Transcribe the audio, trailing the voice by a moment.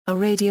A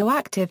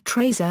radioactive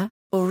tracer,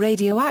 or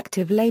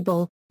radioactive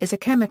label, is a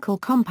chemical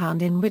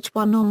compound in which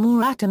one or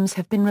more atoms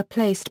have been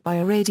replaced by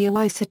a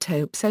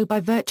radioisotope, so by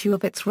virtue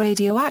of its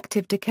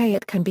radioactive decay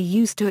it can be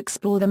used to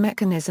explore the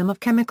mechanism of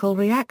chemical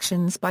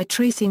reactions by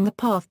tracing the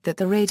path that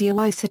the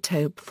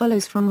radioisotope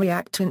follows from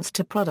reactants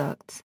to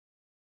products.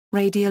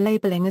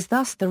 Radiolabeling is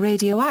thus the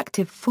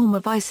radioactive form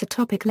of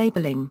isotopic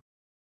labeling.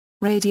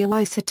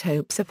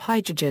 Radioisotopes of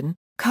hydrogen,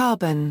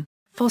 carbon,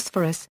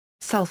 phosphorus,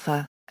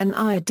 sulphur, and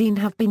iodine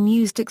have been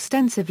used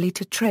extensively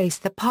to trace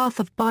the path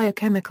of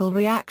biochemical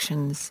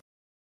reactions.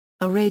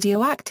 A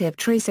radioactive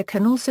tracer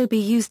can also be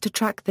used to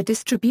track the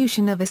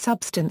distribution of a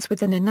substance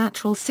within a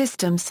natural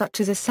system such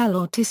as a cell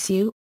or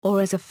tissue,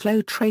 or as a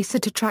flow tracer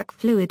to track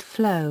fluid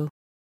flow.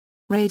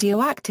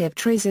 Radioactive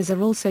tracers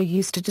are also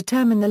used to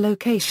determine the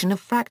location of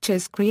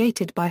fractures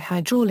created by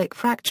hydraulic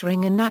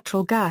fracturing and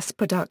natural gas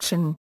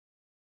production.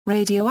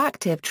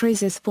 Radioactive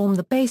tracers form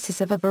the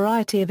basis of a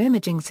variety of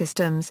imaging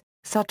systems,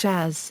 such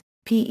as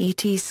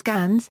PET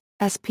scans,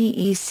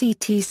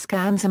 SPECT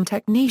scans and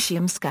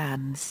technetium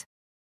scans.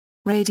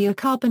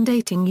 Radiocarbon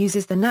dating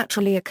uses the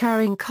naturally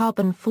occurring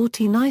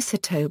carbon-14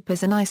 isotope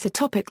as an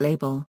isotopic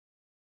label.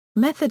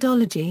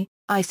 Methodology: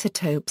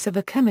 isotopes of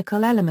a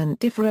chemical element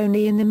differ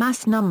only in the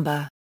mass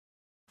number.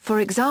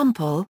 For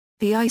example,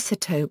 the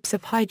isotopes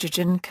of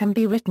hydrogen can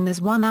be written as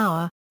 1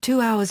 hour,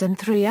 2 hours and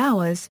 3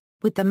 hours,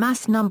 with the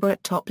mass number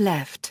at top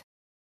left.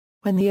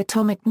 When the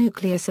atomic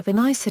nucleus of an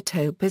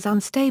isotope is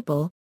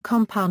unstable,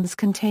 compounds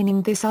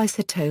containing this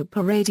isotope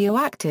are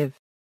radioactive.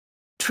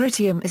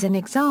 Tritium is an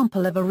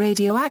example of a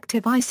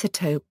radioactive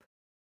isotope.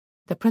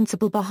 The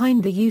principle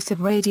behind the use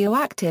of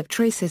radioactive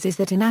tracers is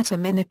that an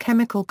atom in a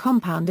chemical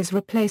compound is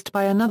replaced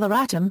by another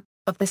atom,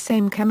 of the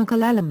same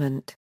chemical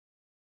element.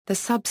 The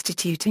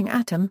substituting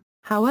atom,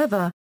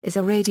 however, is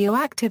a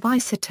radioactive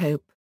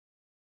isotope.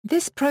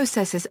 This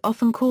process is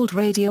often called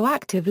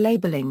radioactive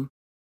labeling.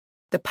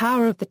 The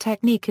power of the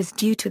technique is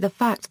due to the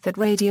fact that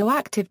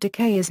radioactive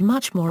decay is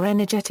much more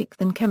energetic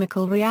than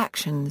chemical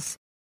reactions.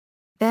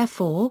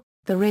 Therefore,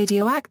 the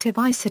radioactive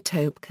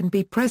isotope can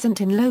be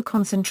present in low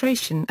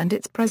concentration and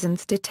its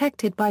presence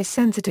detected by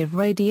sensitive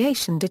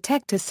radiation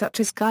detectors such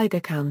as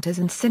Geiger counters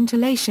and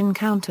scintillation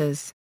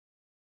counters.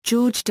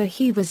 George de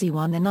Hevesy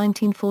won the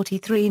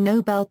 1943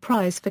 Nobel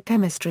Prize for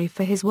Chemistry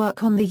for his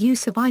work on the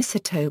use of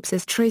isotopes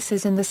as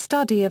tracers in the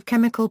study of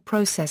chemical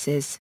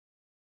processes.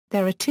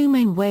 There are two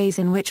main ways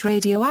in which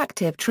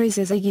radioactive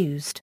tracers are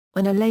used.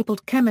 When a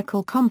labeled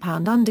chemical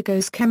compound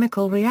undergoes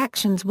chemical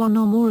reactions, one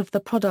or more of the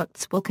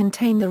products will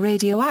contain the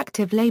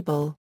radioactive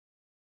label.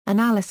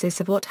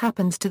 Analysis of what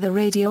happens to the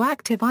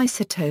radioactive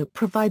isotope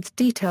provides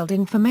detailed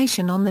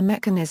information on the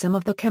mechanism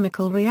of the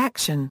chemical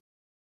reaction.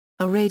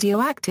 A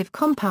radioactive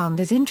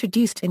compound is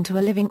introduced into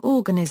a living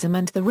organism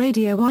and the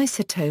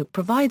radioisotope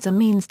provides a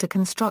means to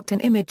construct an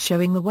image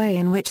showing the way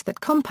in which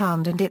that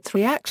compound and its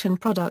reaction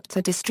products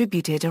are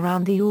distributed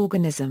around the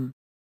organism.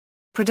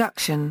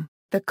 Production: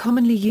 the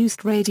commonly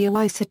used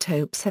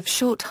radioisotopes have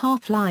short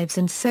half-lives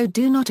and so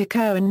do not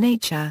occur in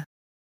nature.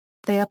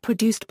 They are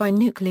produced by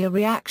nuclear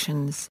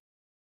reactions.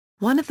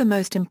 One of the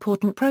most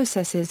important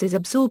processes is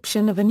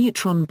absorption of a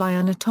neutron by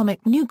an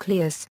atomic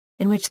nucleus,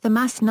 in which the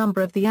mass number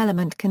of the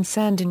element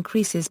concerned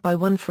increases by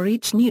 1 for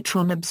each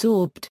neutron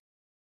absorbed.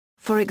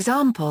 For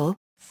example,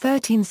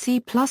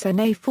 13C plus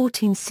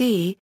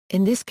Na14C,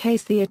 in this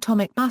case the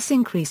atomic mass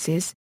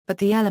increases, but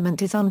the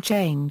element is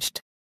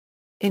unchanged.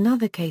 In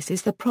other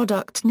cases the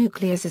product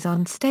nucleus is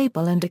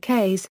unstable and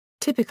decays,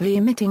 typically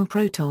emitting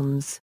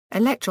protons,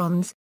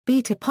 electrons,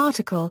 beta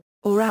particle,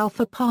 or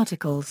alpha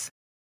particles.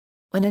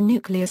 When a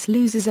nucleus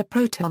loses a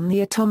proton,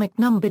 the atomic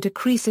number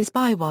decreases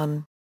by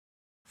 1.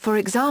 For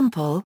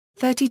example,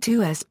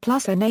 32S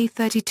plus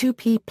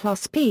Na32P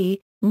plus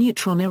P,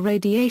 neutron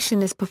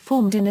irradiation is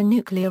performed in a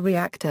nuclear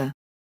reactor.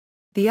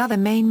 The other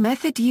main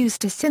method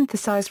used to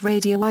synthesize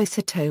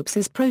radioisotopes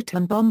is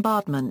proton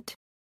bombardment.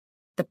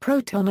 The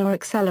proton are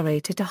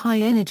accelerated to high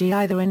energy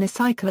either in a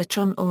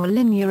cyclotron or a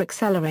linear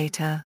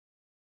accelerator.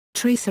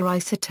 Tracer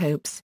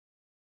isotopes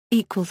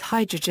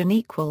 =hydrogen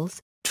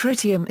 =,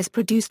 tritium is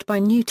produced by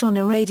neutron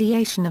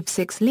irradiation of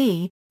 6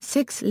 Li,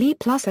 6 Li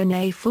plus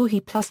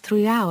Na4He plus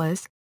 3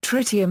 hours.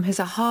 Tritium has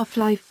a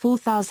half-life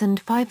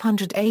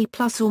 4500 A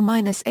plus or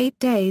minus 8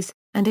 days,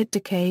 and it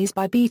decays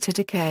by beta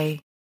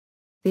decay.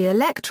 The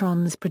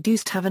electrons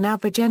produced have an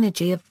average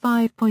energy of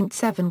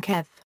 5.7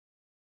 keV.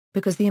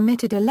 Because the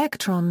emitted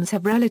electrons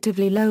have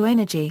relatively low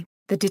energy,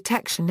 the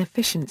detection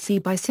efficiency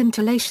by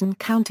scintillation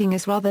counting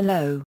is rather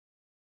low.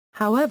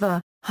 However,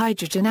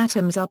 hydrogen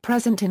atoms are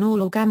present in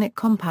all organic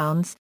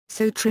compounds,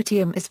 so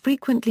tritium is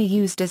frequently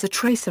used as a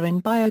tracer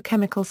in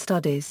biochemical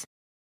studies.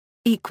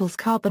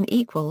 Carbon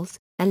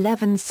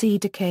 11C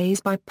decays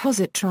by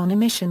positron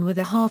emission with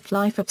a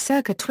half-life of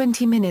circa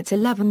 20 minutes.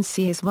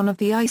 11C is one of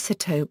the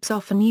isotopes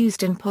often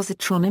used in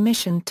positron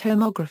emission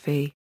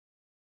tomography.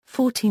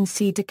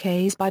 14C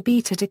decays by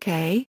beta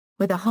decay,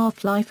 with a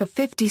half-life of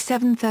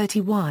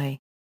 5730 Y.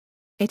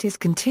 It is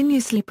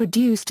continuously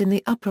produced in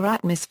the upper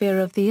atmosphere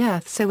of the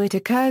Earth, so it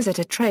occurs at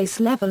a trace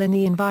level in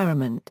the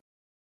environment.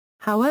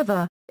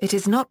 However, it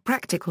is not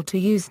practical to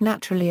use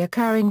naturally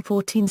occurring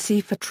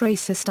 14C for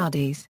tracer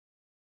studies.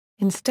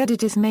 Instead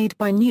it is made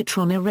by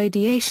neutron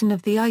irradiation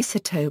of the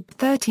isotope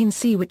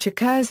 13C, which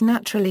occurs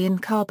naturally in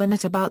carbon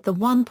at about the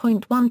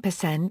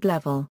 1.1%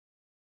 level.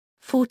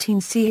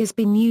 14C has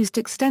been used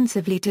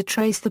extensively to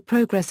trace the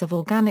progress of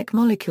organic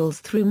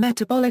molecules through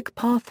metabolic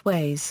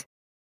pathways.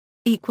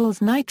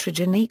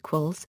 Nitrogen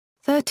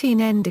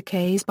 13N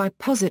decays by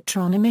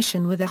positron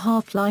emission with a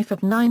half-life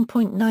of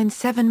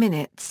 9.97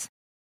 minutes.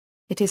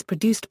 It is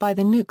produced by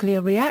the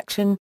nuclear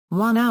reaction,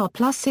 1 hour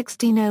plus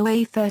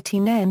 16O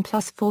A13N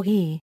plus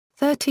 4E.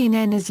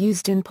 13N is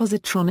used in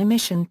positron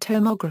emission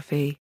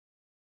tomography.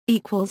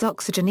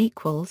 Oxygen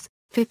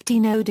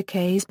 15O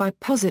decays by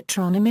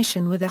positron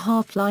emission with a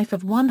half-life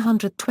of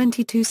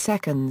 122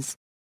 seconds.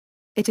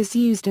 It is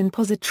used in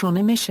positron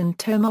emission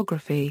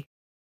tomography.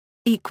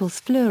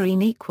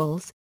 Fluorine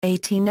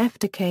 18F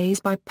decays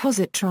by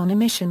positron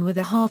emission with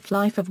a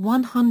half-life of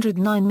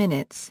 109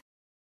 minutes.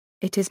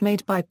 It is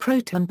made by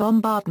proton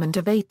bombardment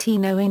of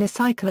 18O in a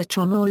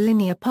cyclotron or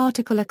linear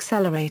particle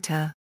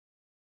accelerator.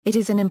 It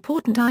is an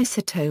important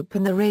isotope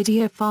in the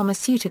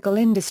radiopharmaceutical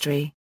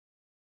industry.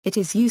 It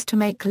is used to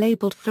make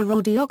labeled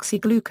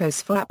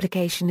fluorodeoxyglucose for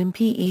application in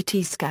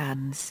PET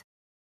scans.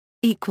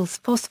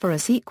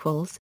 Phosphorus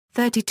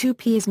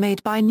 32P is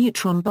made by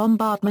neutron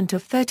bombardment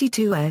of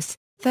 32S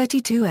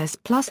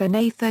plus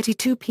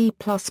Na32P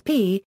plus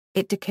P.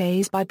 It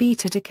decays by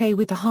beta decay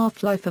with a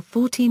half-life of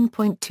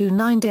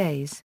 14.29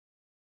 days.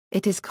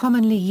 It is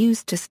commonly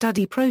used to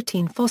study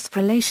protein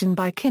phosphorylation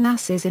by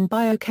kinases in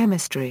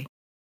biochemistry.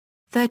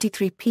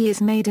 33P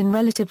is made in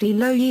relatively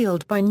low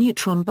yield by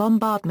neutron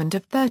bombardment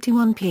of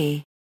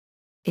 31P.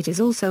 It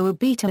is also a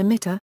beta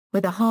emitter,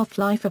 with a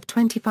half-life of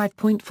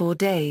 25.4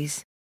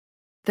 days.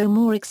 Though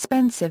more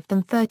expensive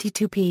than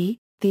 32P,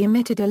 the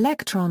emitted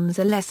electrons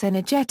are less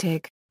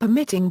energetic,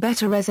 permitting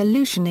better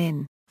resolution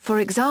in,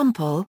 for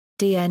example,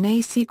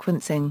 DNA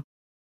sequencing.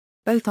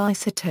 Both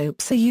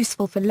isotopes are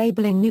useful for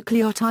labeling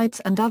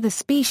nucleotides and other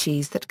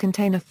species that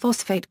contain a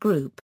phosphate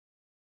group.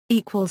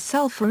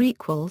 Sulphur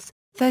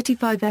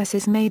 35S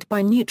is made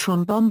by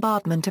neutron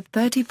bombardment of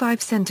 35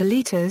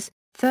 centiliters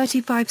plus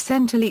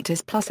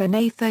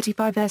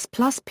Na35S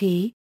plus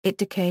P. It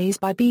decays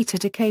by beta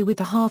decay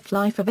with a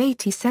half-life of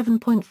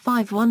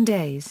 87.51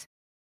 days.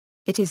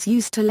 It is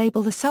used to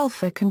label the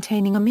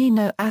sulfur-containing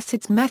amino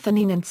acids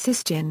methionine and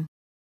cysteine.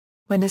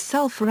 When a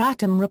sulfur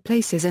atom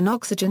replaces an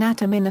oxygen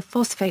atom in a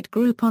phosphate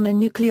group on a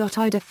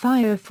nucleotide, a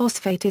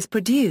thiophosphate is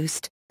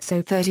produced,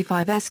 so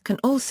 35S can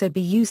also be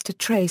used to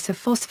trace a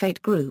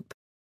phosphate group.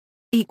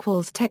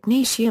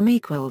 Technetium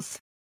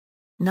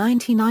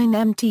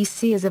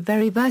 99MTC is a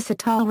very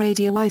versatile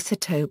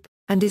radioisotope,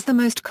 and is the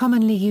most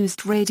commonly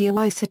used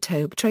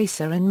radioisotope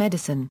tracer in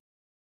medicine.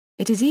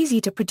 It is easy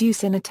to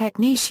produce in a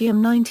technetium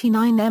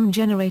 99M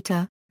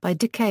generator, by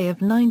decay of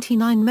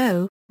 99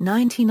 MO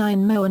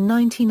and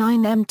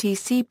 99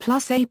 MTC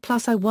plus A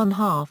plus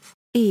O1/2,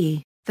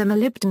 E. The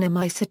molybdenum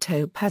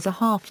isotope has a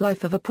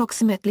half-life of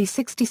approximately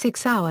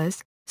 66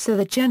 hours, so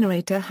the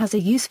generator has a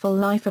useful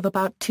life of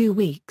about 2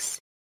 weeks.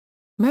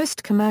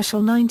 Most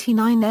commercial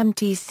 99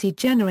 MTC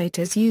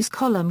generators use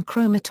column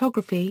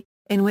chromatography,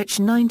 in which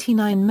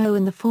 99 MO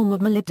in the form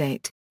of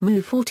molybdate,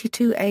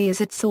 Mu42A, is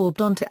adsorbed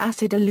onto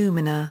acid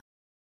alumina.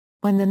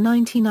 When the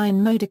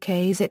 99 MO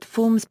decays, it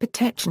forms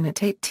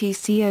pertechnetate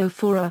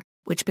TCO4A,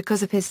 which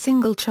because of his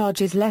single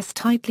charge is less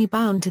tightly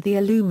bound to the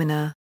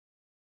alumina.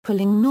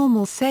 Pulling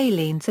normal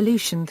saline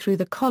solution through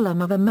the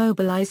column of a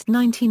mobilized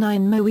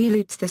 99 MO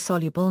elutes the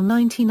soluble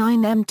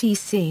 99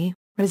 MTC,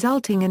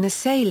 resulting in a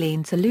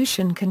saline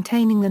solution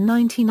containing the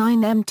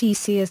 99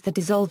 MTC as the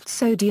dissolved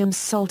sodium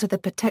salt of the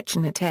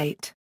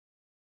pertechnetate.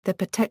 The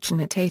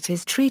pertechnetate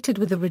is treated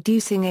with a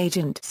reducing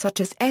agent such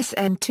as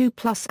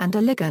SN2+ and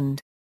a ligand.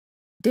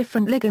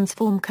 Different ligands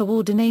form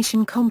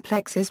coordination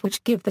complexes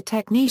which give the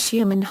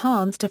technetium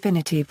enhanced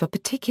affinity for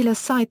particular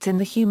sites in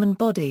the human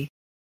body.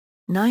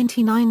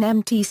 99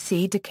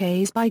 MTC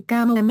decays by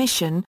gamma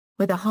emission,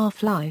 with a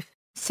half-life,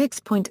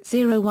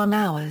 6.01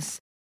 hours.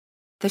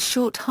 The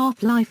short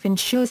half-life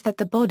ensures that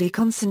the body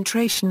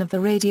concentration of the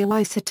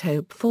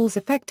radioisotope falls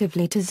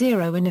effectively to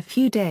zero in a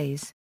few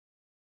days.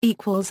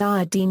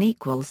 Iodine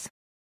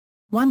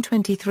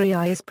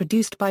 123I is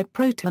produced by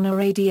proton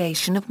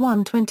irradiation of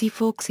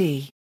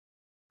 124Xe.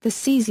 The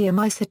cesium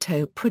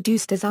isotope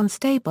produced is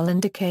unstable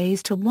and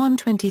decays to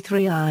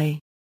 123I.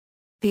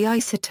 The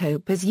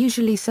isotope is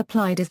usually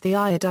supplied as the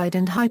iodide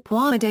and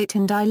hypoiodate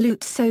in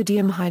dilute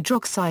sodium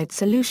hydroxide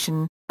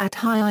solution, at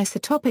high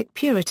isotopic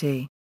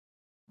purity.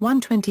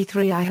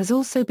 123I has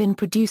also been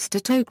produced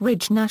at Oak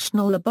Ridge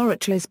National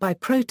Laboratories by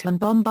proton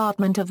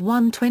bombardment of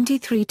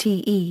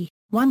 123Te.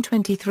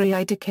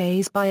 123I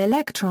decays by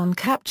electron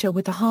capture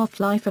with a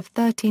half-life of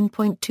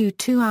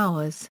 13.22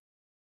 hours.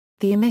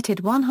 The emitted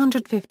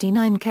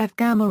 159 keV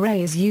gamma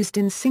ray is used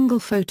in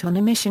single-photon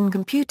emission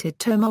computed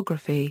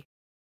tomography.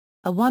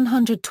 A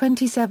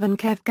 127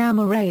 keV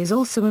gamma ray is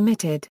also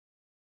emitted.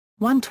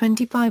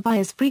 125I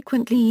is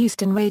frequently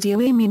used in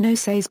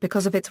radioimmunoassays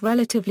because of its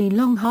relatively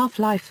long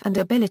half-life and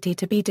ability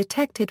to be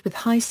detected with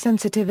high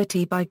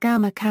sensitivity by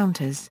gamma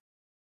counters.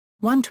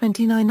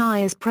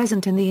 129I is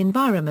present in the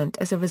environment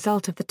as a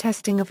result of the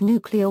testing of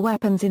nuclear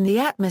weapons in the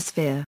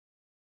atmosphere.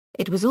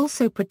 It was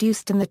also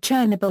produced in the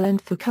Chernobyl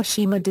and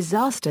Fukushima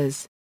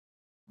disasters.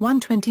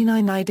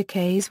 129I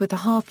decays with a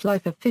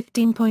half-life of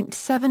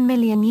 15.7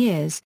 million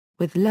years,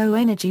 with low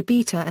energy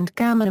beta and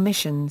gamma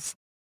emissions.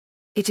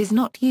 It is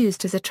not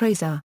used as a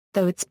tracer,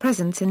 though its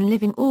presence in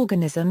living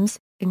organisms,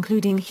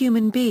 including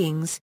human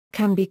beings,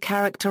 can be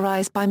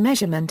characterized by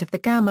measurement of the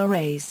gamma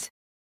rays.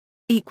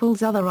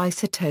 Other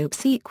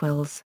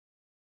isotopes.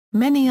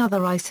 Many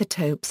other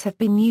isotopes have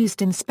been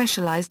used in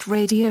specialized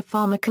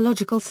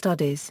radiopharmacological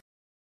studies.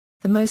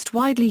 The most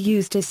widely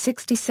used is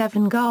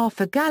 67Ga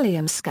for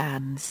gallium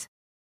scans.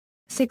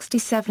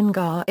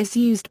 67Ga is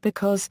used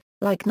because,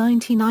 like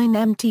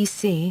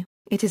 99MTC,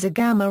 it is a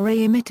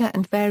gamma-ray emitter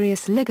and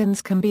various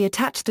ligands can be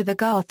attached to the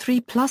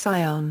Ga3+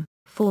 ion,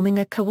 forming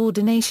a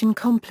coordination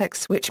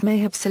complex which may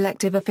have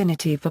selective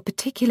affinity for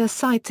particular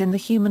sites in the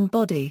human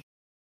body.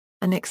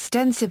 An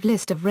extensive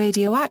list of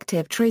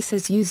radioactive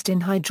tracers used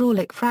in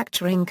hydraulic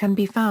fracturing can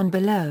be found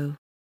below.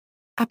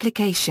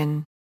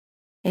 Application.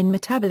 In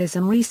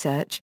metabolism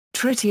research,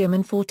 tritium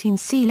and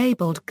 14C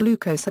labeled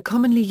glucose are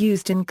commonly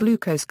used in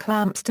glucose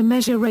clamps to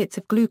measure rates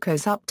of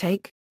glucose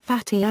uptake,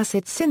 fatty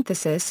acid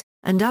synthesis,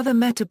 and other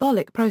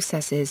metabolic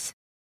processes.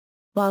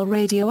 While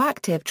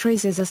radioactive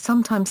tracers are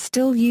sometimes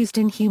still used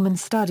in human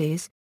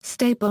studies,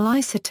 stable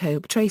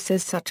isotope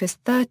tracers such as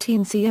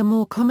 13C are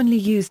more commonly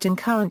used in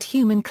current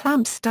human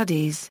clamp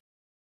studies.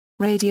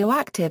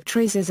 Radioactive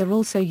tracers are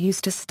also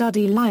used to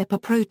study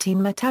lipoprotein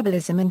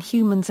metabolism in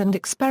humans and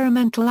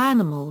experimental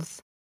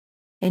animals.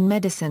 In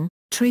medicine,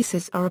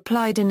 tracers are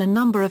applied in a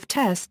number of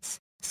tests,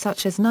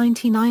 such as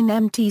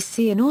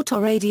 99MTC in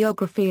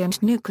autoradiography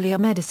and nuclear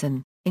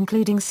medicine,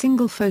 including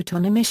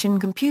single-photon emission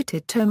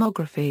computed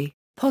tomography,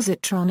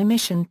 positron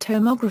emission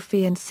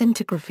tomography and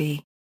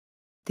scintigraphy.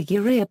 The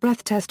urea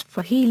breath test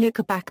for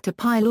Helicobacter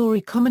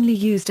pylori commonly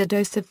used a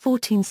dose of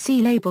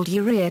 14C labeled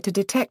urea to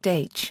detect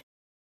H.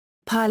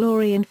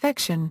 pylori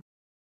infection.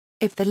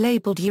 If the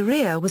labeled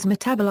urea was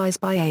metabolized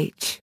by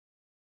H.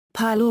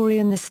 pylori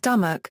in the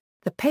stomach,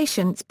 the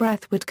patient's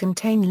breath would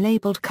contain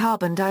labeled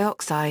carbon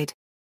dioxide.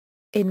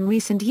 In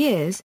recent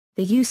years,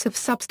 the use of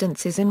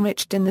substances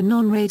enriched in the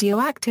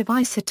non-radioactive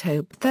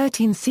isotope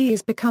 13C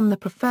has become the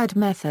preferred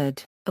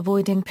method,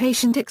 avoiding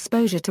patient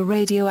exposure to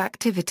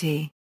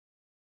radioactivity.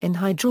 In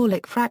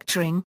hydraulic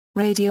fracturing,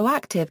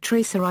 radioactive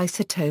tracer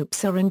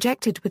isotopes are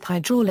injected with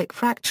hydraulic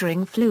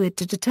fracturing fluid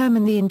to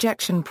determine the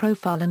injection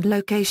profile and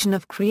location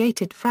of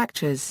created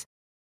fractures.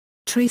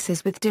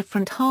 Tracers with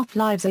different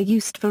half-lives are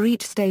used for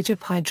each stage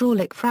of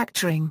hydraulic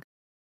fracturing.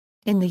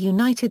 In the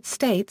United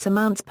States,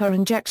 amounts per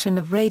injection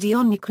of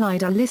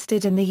radionuclide are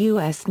listed in the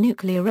U.S.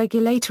 Nuclear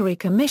Regulatory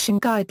Commission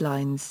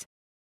guidelines.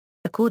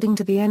 According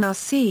to the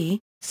NRC,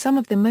 some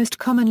of the most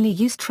commonly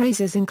used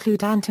tracers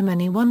include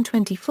antimony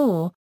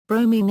 124,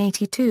 bromine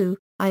 82,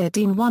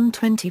 iodine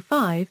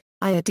 125,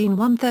 iodine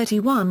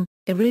 131,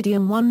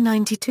 iridium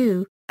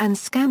 192, and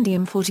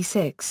scandium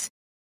 46.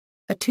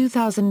 A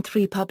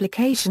 2003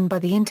 publication by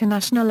the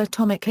International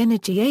Atomic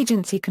Energy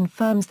Agency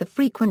confirms the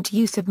frequent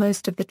use of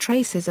most of the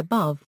tracers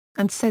above,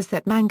 and says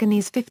that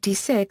manganese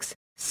 56,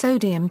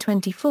 sodium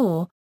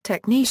 24,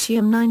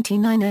 technetium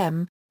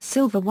 99M,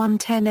 silver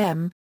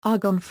 110M,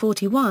 argon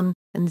 41,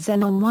 and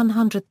xenon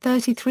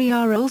 133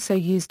 are also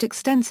used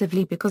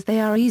extensively because they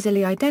are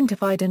easily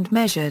identified and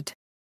measured.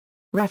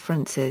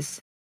 References.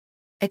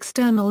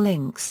 External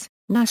links: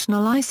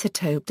 National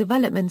Isotope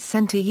Development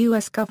Center,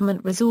 U.S.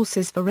 Government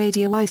Resources for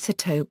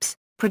Radioisotopes,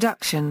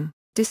 Production,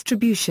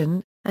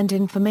 Distribution, and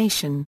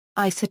Information,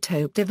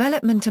 Isotope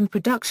Development and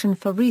Production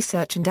for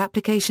Research and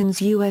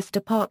Applications, U.S.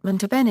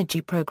 Department of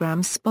Energy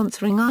Programs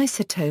sponsoring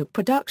isotope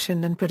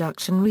production and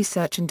production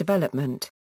research and development.